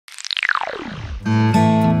Hey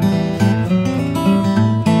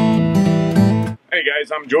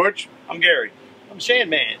guys, I'm George. I'm Gary. I'm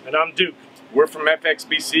Sandman. And I'm Duke. We're from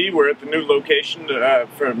FXBC. We're at the new location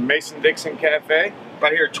for Mason-Dixon Cafe.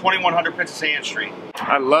 Right here at 2100 Princess Anne Street.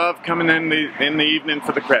 I love coming in the evening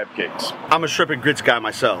for the crab cakes. I'm a shrimp and grits guy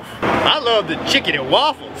myself. I love the chicken and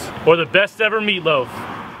waffles. Or the best ever meatloaf.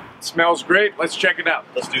 It smells great. Let's check it out.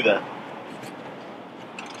 Let's do that.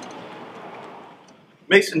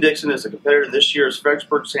 Mason-Dixon is a competitor in this year's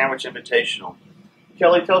Fredericksburg Sandwich Invitational.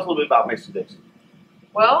 Kelly, tell us a little bit about Mason-Dixon.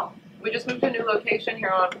 Well, we just moved to a new location here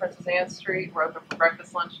on Princess Anne Street. We're open for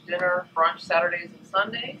breakfast, lunch, dinner, brunch, Saturdays and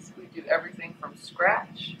Sundays. We do everything from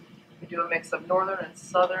scratch. We do a mix of northern and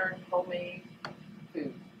southern homemade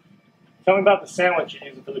food. Tell me about the sandwich you're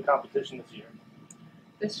using for the competition this year.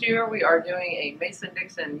 This year we are doing a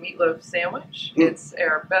Mason-Dixon meatloaf sandwich. It's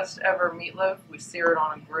our best ever meatloaf. We sear it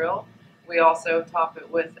on a grill. We also top it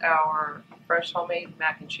with our fresh homemade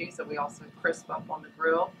mac and cheese that we also crisp up on the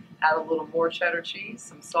grill. Add a little more cheddar cheese,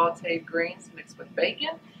 some sauteed greens mixed with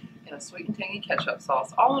bacon, and a sweet and tangy ketchup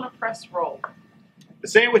sauce, all in a pressed roll. The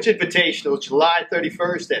Sandwich Invitational is July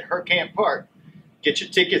 31st at Hurkamp Park. Get your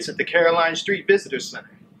tickets at the Caroline Street Visitor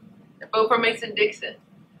Center. And vote for Mason-Dixon.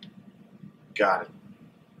 Got it.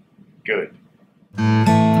 Good.